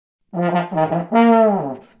Hey,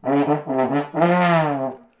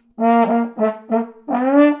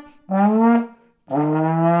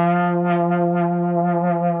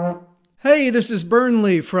 this is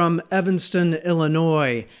Burnley from Evanston,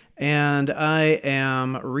 Illinois, and I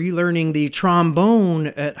am relearning the trombone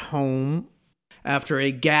at home after a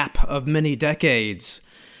gap of many decades.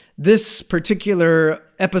 This particular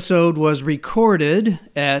episode was recorded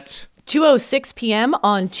at 2:06 p.m.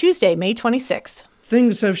 on Tuesday, May 26th.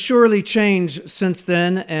 Things have surely changed since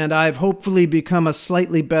then, and I've hopefully become a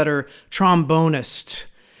slightly better trombonist.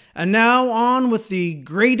 And now on with the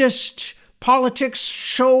greatest politics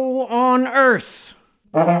show on earth.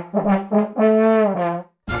 I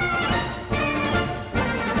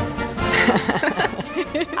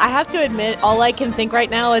have to admit, all I can think right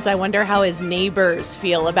now is I wonder how his neighbors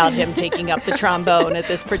feel about him taking up the trombone at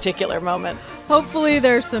this particular moment. Hopefully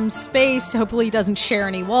there's some space. Hopefully he doesn't share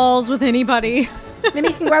any walls with anybody. Maybe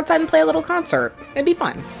he can go outside and play a little concert. It'd be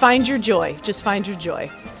fun. Find your joy. Just find your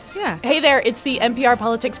joy. Yeah. Hey there, it's the NPR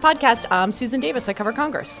Politics Podcast. I'm Susan Davis. I cover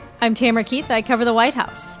Congress. I'm Tamara Keith. I cover the White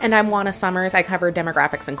House. And I'm Juana Summers. I cover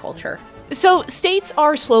demographics and culture. So states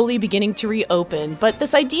are slowly beginning to reopen, but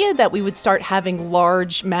this idea that we would start having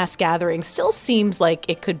large mass gatherings still seems like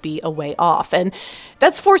it could be a way off. And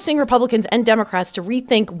that's forcing Republicans and Democrats to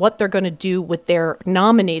rethink what they're going to do with their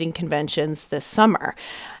nominating conventions this summer.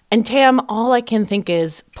 And Tam, all I can think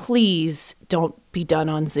is, please don't be done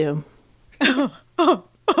on Zoom.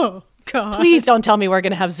 Oh, God. Please don't tell me we're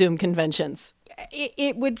going to have Zoom conventions.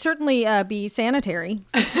 It would certainly be sanitary.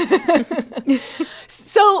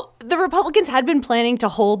 So the Republicans had been planning to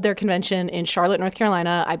hold their convention in Charlotte, North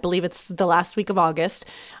Carolina. I believe it's the last week of August.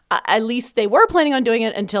 At least they were planning on doing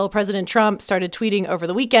it until President Trump started tweeting over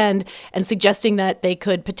the weekend and suggesting that they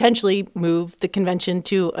could potentially move the convention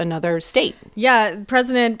to another state. Yeah, the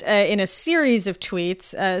president, in a series of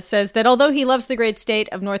tweets, says that although he loves the great state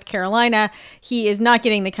of North Carolina, he is not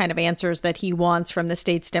getting the kind of answers that he wants from the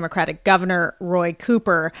state's Democratic governor, Roy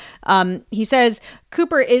Cooper. He says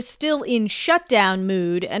Cooper is still in shutdown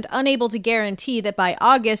mood and unable to guarantee that by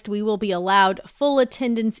August we will be allowed full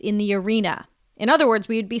attendance in the arena. In other words,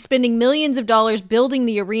 we would be spending millions of dollars building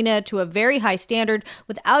the arena to a very high standard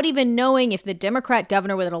without even knowing if the Democrat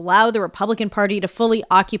governor would allow the Republican Party to fully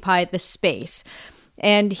occupy the space.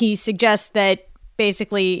 And he suggests that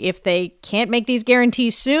basically if they can't make these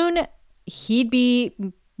guarantees soon, he'd be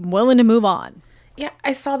willing to move on. Yeah,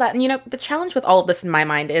 I saw that. And, the challenge with all of this in my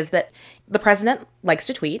mind is that the president likes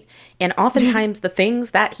to tweet, and oftentimes the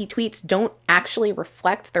things that he tweets don't actually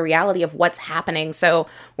reflect the reality of what's happening. So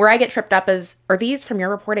where I get tripped up is, are these, from your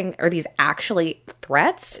reporting, are these actually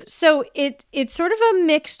threats? So it's sort of a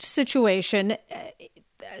mixed situation.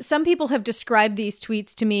 Some people have described these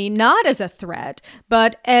tweets to me not as a threat,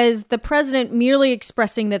 but as the president merely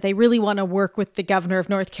expressing that they really want to work with the governor of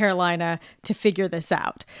North Carolina to figure this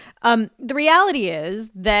out. The reality is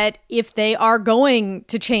that if they are going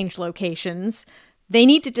to change locations, they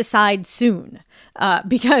need to decide soon,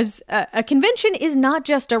 because a convention is not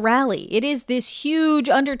just a rally. It is this huge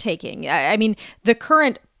undertaking. I mean, the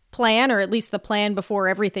current plan, or at least the plan before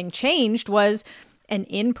everything changed, was an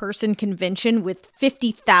in-person convention with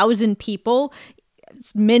 50,000 people,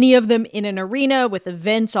 many of them in an arena with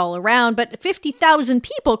events all around, but 50,000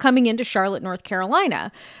 people coming into Charlotte, North Carolina.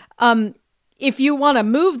 If you want to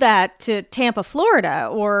move that to Tampa, Florida,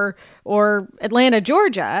 or Atlanta,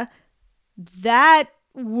 Georgia, that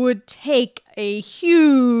would take a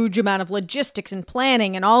huge amount of logistics and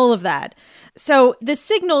planning and all of that. So the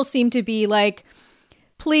signals seem to be like,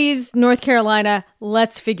 please, North Carolina,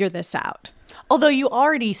 let's figure this out. Although you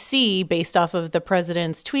already see, based off of the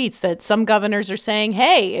president's tweets, that some governors are saying,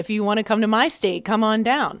 hey, if you want to come to my state, come on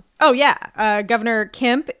down. Oh, yeah. Governor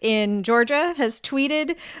Kemp in Georgia has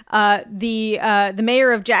tweeted. The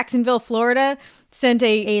mayor of Jacksonville, Florida, sent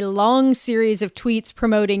a long series of tweets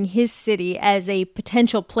promoting his city as a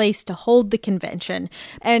potential place to hold the convention.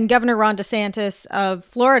 And Governor Ron DeSantis of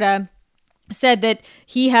Florida said that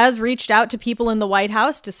he has reached out to people in the White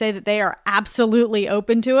House to say that they are absolutely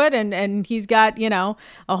open to it. And he's got, a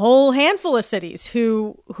whole handful of cities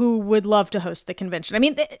who would love to host the convention. I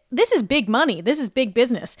mean, this is big money. This is big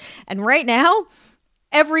business. And right now,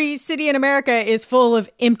 every city in America is full of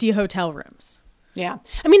empty hotel rooms. Yeah.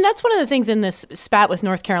 I mean, that's one of the things in this spat with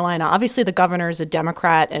North Carolina. Obviously, the governor is a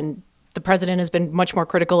Democrat, and the president has been much more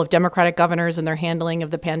critical of Democratic governors and their handling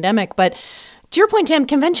of the pandemic. But To your point, Tam,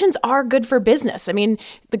 conventions are good for business. I mean,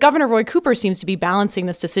 the Governor, Roy Cooper, seems to be balancing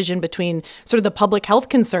this decision between sort of the public health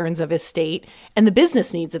concerns of his state and the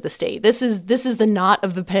business needs of the state. This is the knot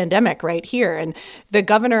of the pandemic right here. And the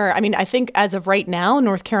governor, I mean, I think as of right now,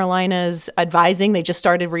 North Carolina's advising. They just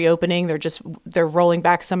started reopening. They're rolling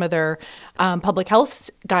back some of their public health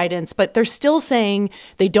guidance, but they're still saying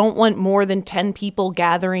they don't want more than 10 people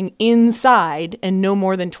gathering inside and no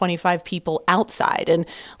more than 25 people outside. And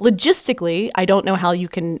logistically, I don't know how you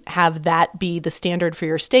can have that be the standard for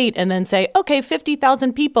your state and then say, okay,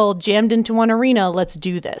 50,000 people jammed into one arena, let's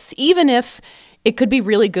do this. Even if it could be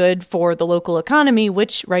really good for the local economy,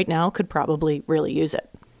 which right now could probably really use it.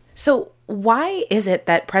 So why is it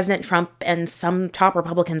that President Trump and some top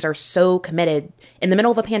Republicans are so committed in the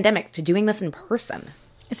middle of a pandemic to doing this in person?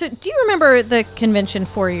 So do you remember the convention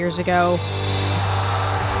 4 years ago?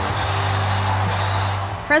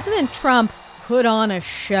 President Trump put on a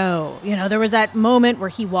show. You know, there was that moment where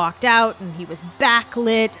he walked out and he was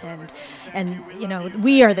backlit and you know,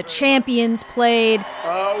 We Are the Champions played.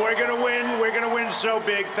 We're going to win. We're going to win so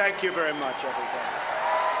big. Thank you very much, everybody.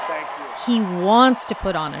 Thank you. He wants to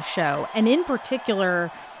put on a show. And in particular,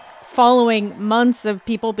 following months of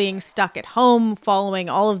people being stuck at home, following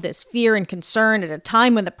all of this fear and concern at a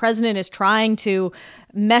time when the president is trying to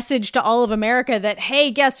message to all of America that,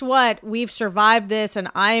 hey, guess what? We've survived this and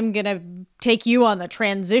I'm going to take you on the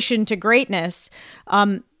transition to greatness.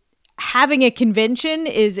 Having a convention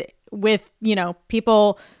is with, you know,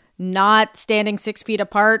 people not standing 6 feet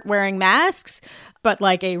apart wearing masks, but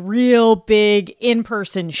like a real big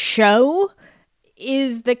in-person show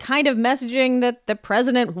is the kind of messaging that the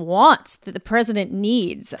president wants, that the president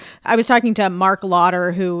needs. I was talking to Mark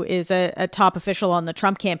Lauder, who is a top official on the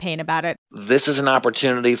Trump campaign, about it. This is an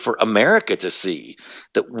opportunity for America to see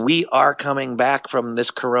that we are coming back from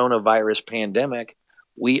this coronavirus pandemic.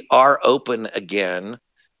 We are open again,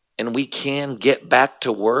 and we can get back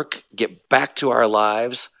to work, get back to our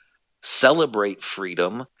lives, celebrate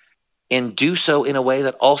freedom, and do so in a way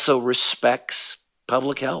that also respects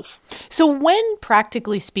public health. So when,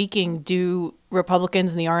 practically speaking, do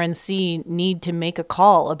Republicans and the RNC need to make a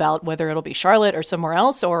call about whether it'll be Charlotte or somewhere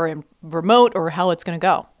else or in remote or how it's going to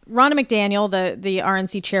go? Ronna McDaniel, the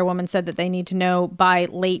RNC chairwoman, said that they need to know by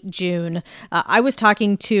late June. I was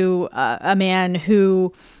talking to a man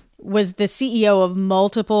who was the CEO of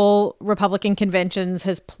multiple Republican conventions,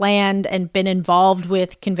 has planned and been involved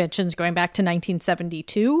with conventions going back to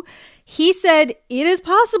 1972. He said it is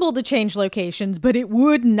possible to change locations, but it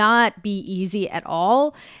would not be easy at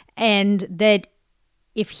all. And that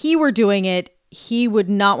if he were doing it, he would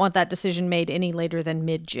not want that decision made any later than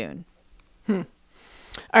mid-June. All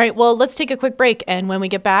right, well, let's take a quick break. And when we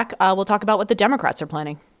get back, we'll talk about what the Democrats are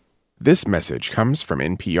planning. This message comes from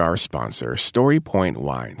NPR sponsor Story Point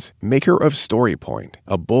Wines, maker of Story Point,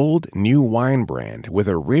 a bold new wine brand with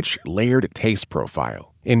a rich, layered taste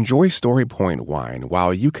profile. Enjoy Story Point wine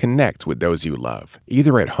while you connect with those you love,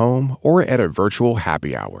 either at home or at a virtual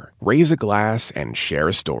happy hour. Raise a glass and share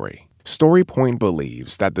a story. Story Point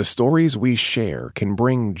believes that the stories we share can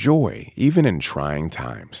bring joy even in trying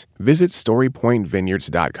times. Visit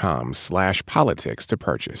StoryPointVineyards.com/politics to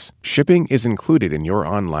purchase. Shipping is included in your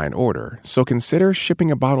online order, so consider shipping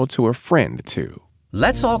a bottle to a friend too.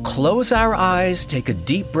 Let's all close our eyes, take a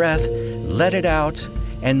deep breath, let it out,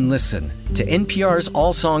 and listen to NPR's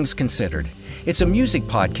All Songs Considered. It's a music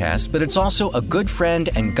podcast, but it's also a good friend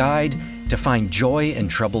and guide to find joy in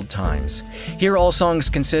troubled times. Hear All Songs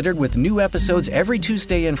Considered with new episodes every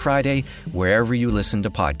Tuesday and Friday, wherever you listen to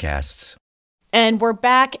podcasts. And we're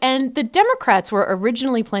back, and the Democrats were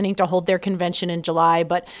originally planning to hold their convention in July,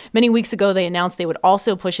 but many weeks ago they announced they would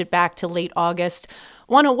also push it back to late August.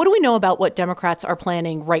 Juana, what do we know about what Democrats are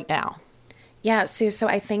planning right now? Yeah, Sue, so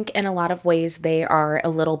I think in a lot of ways they are a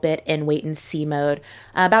little bit in wait-and-see mode.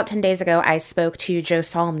 About 10 days ago, I spoke to Joe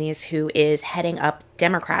Solomnes, who is heading up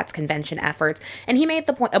Democrats' convention efforts, and he made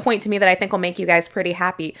a point to me that I think will make you guys pretty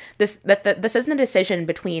happy. This isn't a decision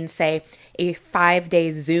between, say, a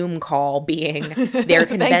 5-day Zoom call being their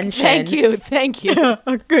convention. Thank you.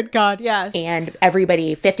 Oh, good God, yes. And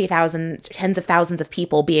everybody, 50,000, tens of thousands of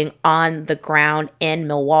people being on the ground in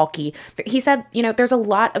Milwaukee. He said, you know, there's a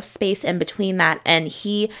lot of space in between that, and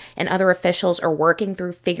he and other officials are working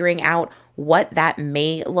through figuring out what that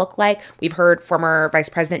may look like. We've heard former Vice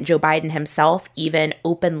President Joe Biden himself even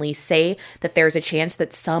openly say that there's a chance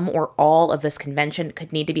that some or all of this convention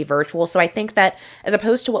could need to be virtual. So I think that as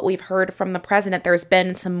opposed to what we've heard from the president, there's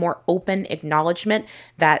been some more open acknowledgement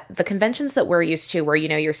that the conventions that we're used to, where, you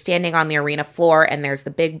know, you're standing on the arena floor and there's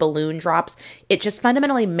the big balloon drops, it just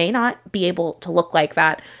fundamentally may not be able to look like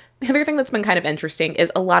that. The other thing that's been kind of interesting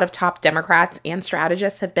is a lot of top Democrats and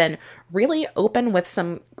strategists have been really open with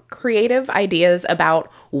some creative ideas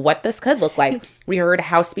about what this could look like. We heard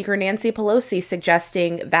House Speaker Nancy Pelosi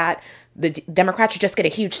suggesting that the Democrats should just get a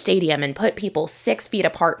huge stadium and put people 6 feet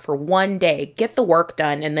apart for one day, get the work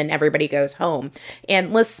done, and then everybody goes home.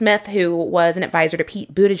 And Liz Smith, who was an advisor to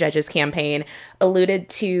Pete Buttigieg's campaign, alluded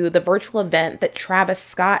to the virtual event that Travis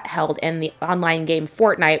Scott held in the online game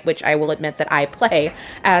Fortnite, which I will admit that I play,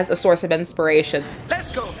 as a source of inspiration.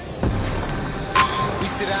 Let's go. We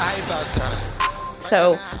see that hype outside.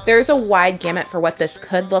 So there's a wide gamut for what this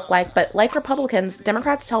could look like, but like Republicans,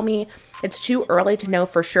 Democrats tell me it's too early to know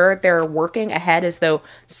for sure. They're working ahead as though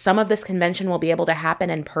some of this convention will be able to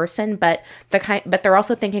happen in person, but they're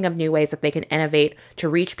also thinking of new ways that they can innovate to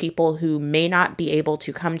reach people who may not be able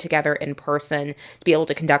to come together in person to be able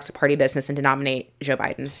to conduct party business and to nominate Joe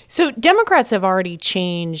Biden. So Democrats have already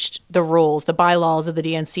changed the rules, the bylaws of the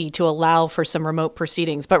DNC to allow for some remote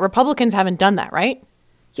proceedings, but Republicans haven't done that, right?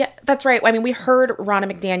 Yeah, that's right. I mean, we heard Ronna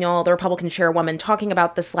McDaniel, the Republican chairwoman, talking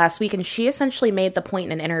about this last week, and she essentially made the point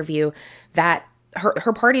in an interview that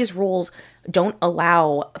her party's rules don't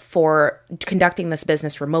allow for conducting this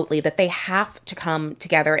business remotely, that they have to come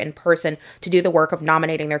together in person to do the work of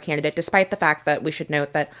nominating their candidate, despite the fact that we should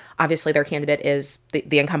note that obviously their candidate is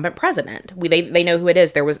the incumbent president. They know who it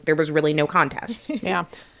is. There was really no contest. Yeah.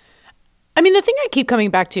 I mean, the thing I keep coming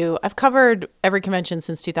back to, I've covered every convention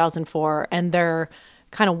since 2004, and they're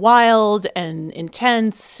kind of wild and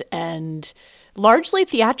intense and largely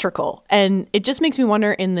theatrical. And it just makes me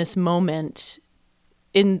wonder, in this moment,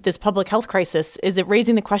 in this public health crisis, is it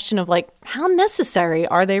raising the question of, like, how necessary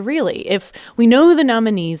are they really? If we know who the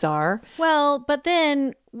nominees are. Well, but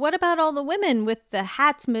then what about all the women with the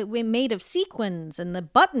hats made of sequins and the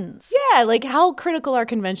buttons? Yeah, like, how critical are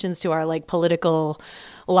conventions to our, like, political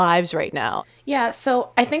lives right now? Yeah,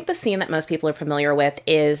 so I think the scene that most people are familiar with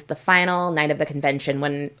is the final night of the convention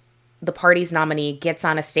when the party's nominee gets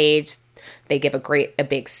on a stage. They give a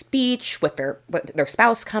big speech with their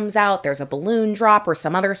spouse comes out. There's a balloon drop or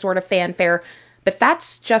some other sort of fanfare. But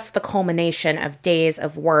that's just the culmination of days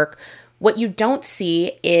of work. What you don't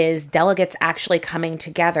see is delegates actually coming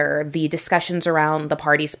together, the discussions around the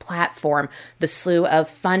party's platform, the slew of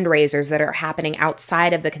fundraisers that are happening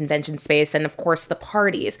outside of the convention space, and of course the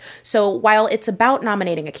parties. So while it's about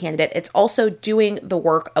nominating a candidate, it's also doing the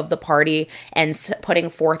work of the party and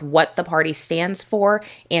putting forth what the party stands for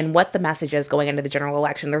and what the message is going into the general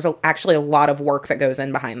election. There's actually a lot of work that goes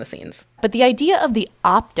in behind the scenes. But the idea of the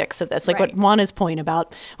optics of this, like what Juana's point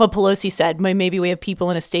about what Pelosi said, maybe we have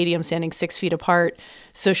people in a stadium standing 6 feet apart,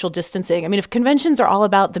 social distancing. I mean, if conventions are all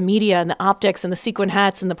about the media and the optics and the sequin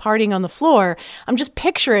hats and the partying on the floor, I'm just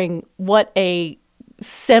picturing what a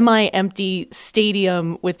semi-empty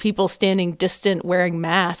stadium with people standing distant wearing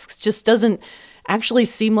masks just doesn't actually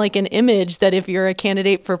seem like an image that if you're a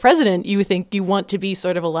candidate for president, you think you want to be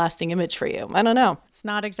sort of a lasting image for you. I don't know. It's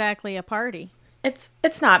not exactly a party.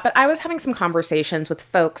 It's not, but I was having some conversations with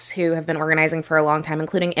folks who have been organizing for a long time,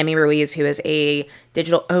 including Emmy Ruiz, who is a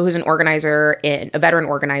veteran organizer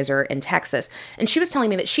in Texas. And she was telling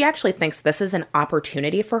me that she actually thinks this is an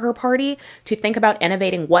opportunity for her party to think about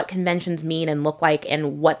innovating what conventions mean and look like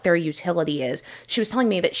and what their utility is. She was telling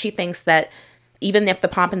me that she thinks that even if the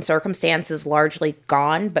pomp and circumstance is largely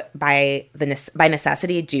gone, but by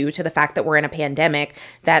necessity due to the fact that we're in a pandemic,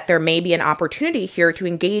 that there may be an opportunity here to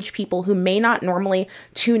engage people who may not normally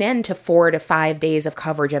tune in to 4 to 5 days of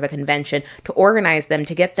coverage of a convention, to organize them,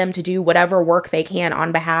 to get them to do whatever work they can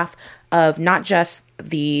on behalf of not just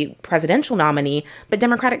the presidential nominee, but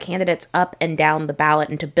Democratic candidates up and down the ballot,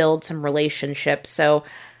 and to build some relationships. So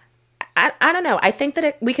I don't know. I think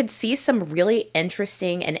that we could see some really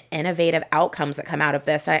interesting and innovative outcomes that come out of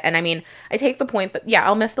this. I mean, I take the point that, yeah,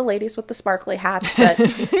 I'll miss the ladies with the sparkly hats, but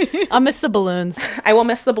I'll miss the balloons. I will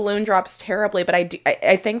miss the balloon drops terribly. But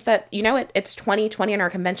I think that, it's 2020 and our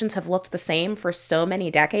conventions have looked the same for so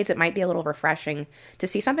many decades. It might be a little refreshing to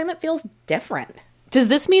see something that feels different. Does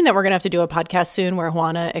this mean that we're going to have to do a podcast soon where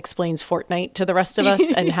Juana explains Fortnite to the rest of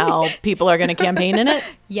us and how people are going to campaign in it?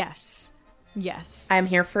 Yes. I'm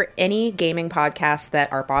here for any gaming podcast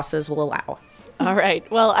that our bosses will allow. All right.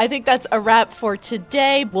 Well, I think that's a wrap for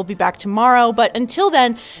today. We'll be back tomorrow. But until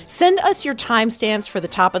then, send us your timestamps for the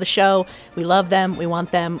top of the show. We love them. We want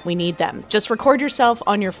them. We need them. Just record yourself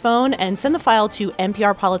on your phone and send the file to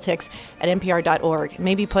nprpolitics@npr.org.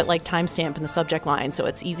 Maybe put timestamp in the subject line so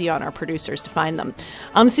it's easy on our producers to find them.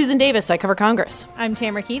 I'm Susan Davis. I cover Congress. I'm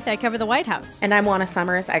Tamara Keith. I cover the White House. And I'm Juana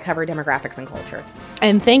Summers. I cover demographics and culture.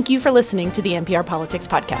 And thank you for listening to the NPR Politics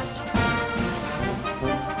Podcast.